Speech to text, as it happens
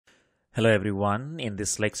Hello everyone, in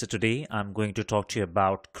this lecture today I'm going to talk to you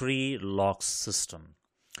about Cre Lox system.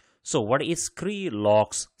 So what is Cre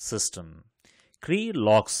Lox system? Cre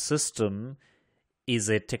Lox system is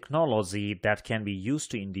a technology that can be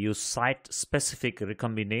used to induce site-specific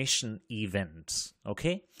recombination events.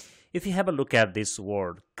 Okay, if you have a look at this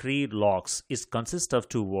word Cre Lox, it consists of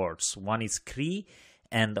two words. One is Cre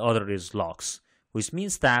and the other is Lox, which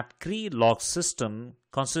means that Cre Lox system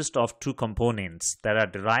consists of two components that are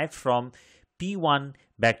derived from P1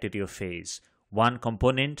 bacteriophage. One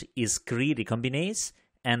component is Cre recombinase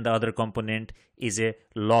and the other component is a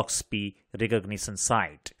Loxp recognition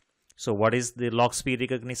site. So what is the Loxp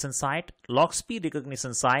recognition site? Loxp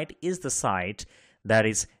recognition site is the site that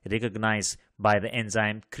is recognized by the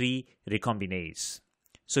enzyme Cre recombinase.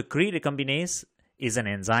 So Cre recombinase is an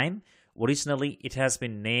enzyme. Originally it has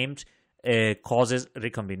been named causes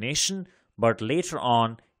recombination, but later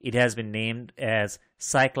on it has been named as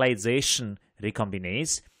cyclization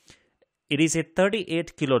recombinase. It is a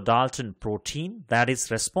 38 kilodalton protein that is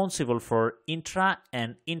responsible for intra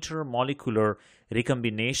and intermolecular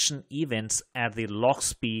recombination events at the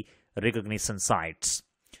Loxp recognition sites.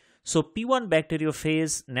 So P1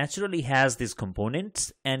 bacteriophage naturally has these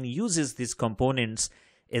components and uses these components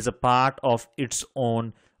as a part of its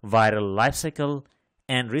own viral life cycle,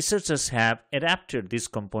 and researchers have adapted these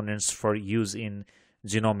components for use in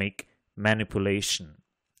genomic manipulation.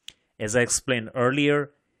 As I explained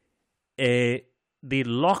earlier, the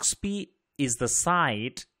Loxp is the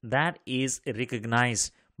site that is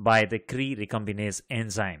recognized by the Cre recombinase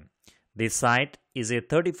enzyme. This site is a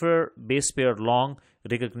 34 base pair long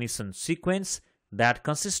recognition sequence that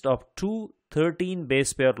consists of two 13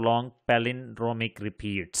 base pair long palindromic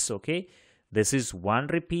repeats. Okay, this is one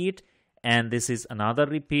repeat and this is another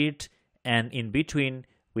repeat, and in between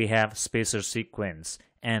we have spacer sequence,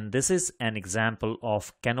 and this is an example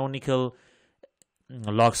of canonical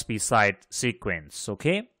Loxp site sequence.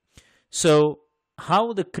 Okay, so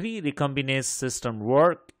how the Cre recombinase system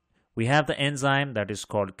work? We have the enzyme that is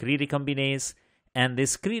called Cre recombinase, and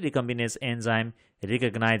this Cre recombinase enzyme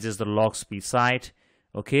recognizes the Loxp site,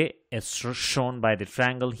 okay, as shown by the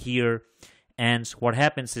triangle here. And what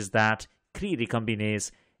happens is that Cre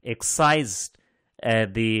recombinase excised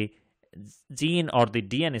the gene or the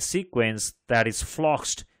DNA sequence that is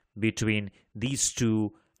floxed between these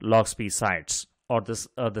two Loxp sites, or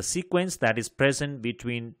the sequence that is present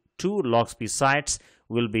between two Loxp sites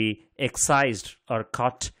will be excised or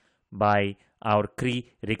cut by our Cre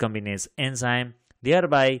recombinase enzyme,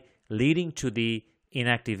 thereby leading to the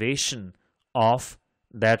inactivation of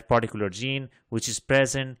that particular gene which is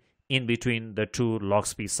present in between the two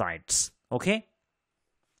Loxp sites. Okay,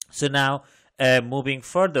 so now moving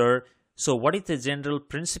further, so what is the general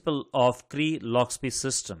principle of Cre Loxp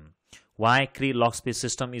system? Why Cre Loxp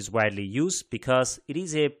system is widely used? Because it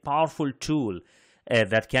is a powerful tool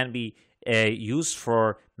that can be used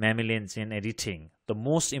for mammalian gene editing. The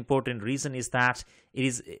most important reason is that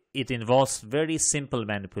it involves very simple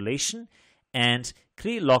manipulation, and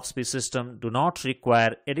Cre Loxp system do not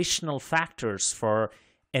require additional factors for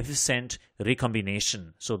efficient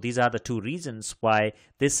recombination. So these are the two reasons why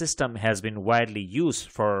this system has been widely used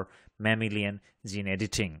for mammalian gene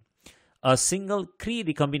editing. A single Cre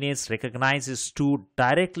recombinase recognizes two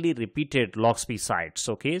directly repeated Loxp sites.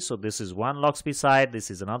 Okay, so this is one Loxp site, this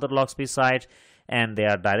is another Loxp site, and they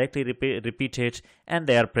are directly repeated and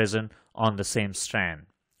they are present on the same strand.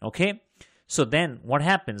 Okay, so then what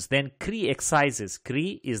happens? Then Cre excises.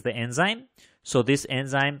 Cre is the enzyme. So this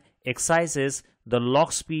enzyme excises the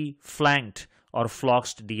Loxp flanked or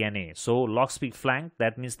floxed DNA. So Loxp flanked,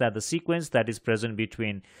 that means that the sequence that is present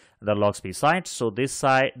between the Loxp sites. So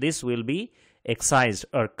this will be excised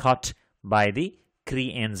or cut by the Cre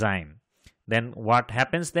enzyme. Then what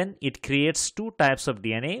happens then? It creates two types of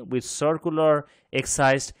DNA with circular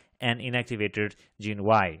excised and inactivated gene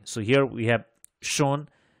Y. So here we have shown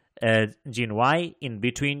gene Y in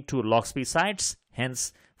between two Loxp sites.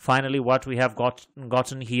 Hence, finally, what we have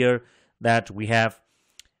gotten here, that we have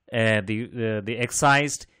the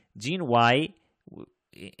excised gene Y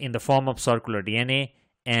in the form of circular DNA,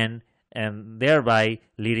 and thereby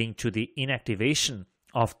leading to the inactivation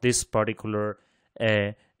of this particular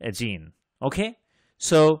gene. Okay,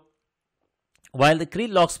 so while the Cre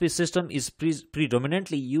Loxp system is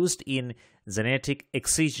predominantly used in genetic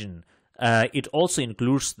excision, it also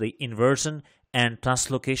includes the inversion and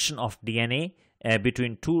translocation of DNA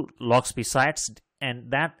between two Loxp sites,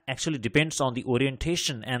 and that actually depends on the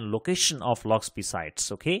orientation and location of Loxp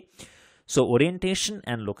sites. Okay, so orientation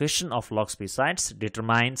and location of Loxp sites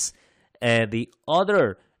determines the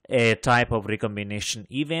other type of recombination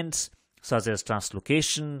events such as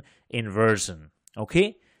translocation, inversion.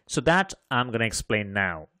 Okay, so that I'm going to explain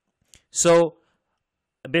now. So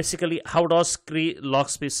basically, how does Cre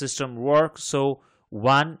Loxp system work? So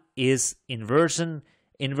one is inversion.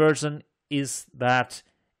 Inversion is that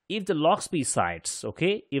if the Loxp sites,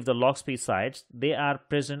 okay, if the Loxp sites, they are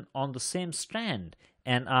present on the same strand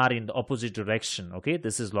and are in the opposite direction. Okay,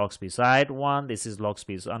 this is Loxp site 1, this is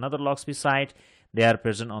another Loxp site. They are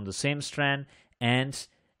present on the same strand and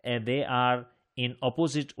they are in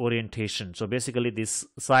opposite orientation. So basically this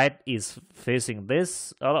site is facing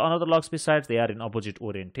this another Loxp site. They are in opposite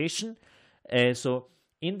orientation. So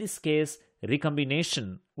in this case,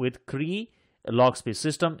 recombination with Cre Loxp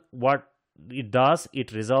system, what it does,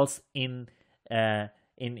 it results in an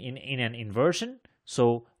inversion.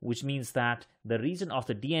 So which means that the region of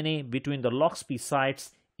the DNA between the Loxp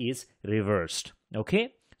sites is reversed.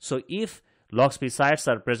 Okay, so if Loxp sites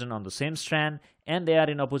are present on the same strand and they are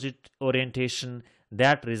in opposite orientation,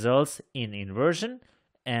 that results in inversion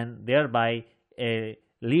and thereby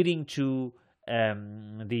leading to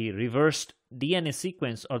the reversed DNA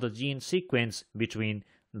sequence or the gene sequence between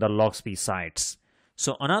the Loxp sites.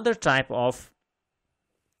 So another type of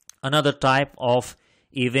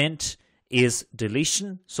event is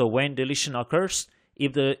deletion. So when deletion occurs,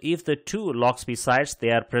 if the two Loxp sites, they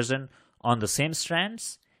are present on the same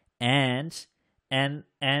strands and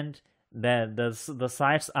the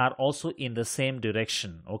sites are also in the same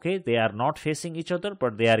direction. Okay, they are not facing each other,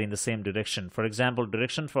 but they are in the same direction. For example,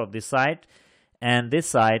 direction for this side and this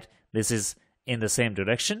side, this is in the same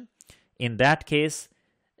direction. In that case,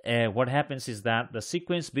 what happens is that the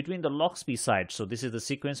sequence between the Loxp sites, so this is the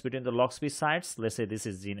sequence between the Loxp sites. Let's say this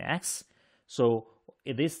is gene X. So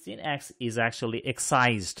this gene X is actually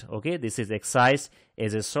excised. Okay, this is excised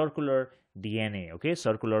as a circular DNA. Okay,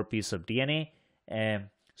 circular piece of DNA. And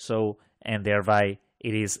thereby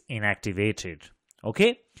it is inactivated.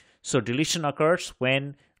 Okay, so deletion occurs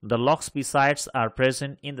when the Loxp sites are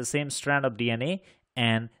present in the same strand of DNA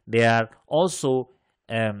and they are also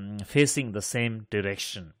facing the same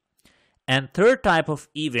direction. And third type of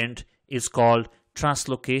event is called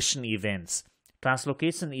translocation events.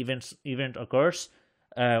 Translocation event occurs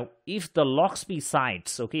if the Loxp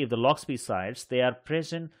sites, okay, if the Loxp sites, they are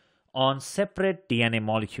present on separate DNA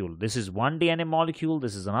molecule. This is one DNA molecule,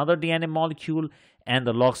 this is another DNA molecule, and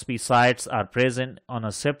the Loxp sites are present on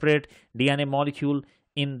a separate DNA molecule.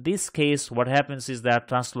 In this case, what happens is that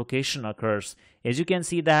translocation occurs. As you can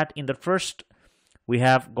see that in the first, we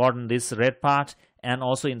have gotten this red part, and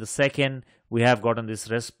also in the second, we have gotten this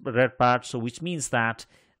red part. So which means that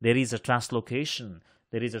there is a translocation.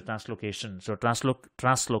 There is a translocation. So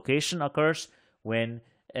translocation occurs when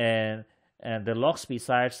the Loxp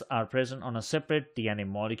sites are present on a separate DNA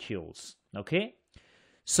molecules. Okay,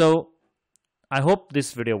 so I hope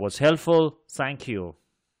this video was helpful. Thank you.